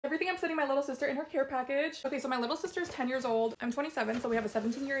Everything I'm sending my little sister in her care package. Okay, so my little sister is 10 years old. I'm 27, so we have a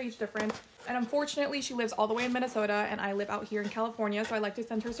 17-year age difference. And unfortunately, she lives all the way in Minnesota and I live out here in California. So I like to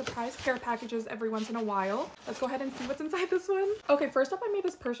send her surprise care packages every once in a while. Let's go ahead and see what's inside this one. Okay, first up, I made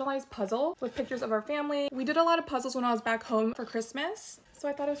this personalized puzzle with pictures of our family. We did a lot of puzzles when I was back home for Christmas, so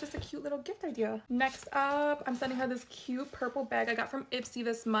I thought it was just a cute little gift idea. Next up, I'm sending her this cute purple bag I got from Ipsy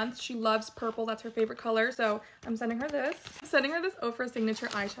this month. She loves purple, that's her favorite color, so I'm sending her this. I'm sending her this Ofra Signature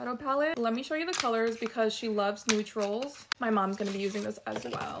eyeshadow palette. Let me show you the colors because she loves neutrals. My mom's gonna be using this as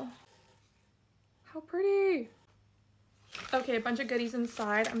well. How pretty! Okay, a bunch of goodies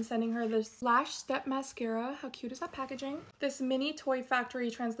inside. I'm sending her this Lash Step Mascara. How cute is that packaging? This mini Toy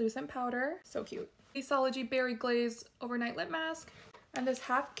Factory translucent powder. So cute. Aesology Berry Glaze Overnight Lip Mask. And this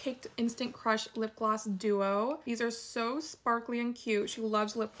Half Caked Instant Crush Lip Gloss Duo. These are so sparkly and cute. She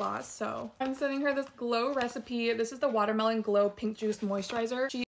loves lip gloss, so. I'm sending her this Glow Recipe. This is the Watermelon Glow Pink Juice Moisturizer. She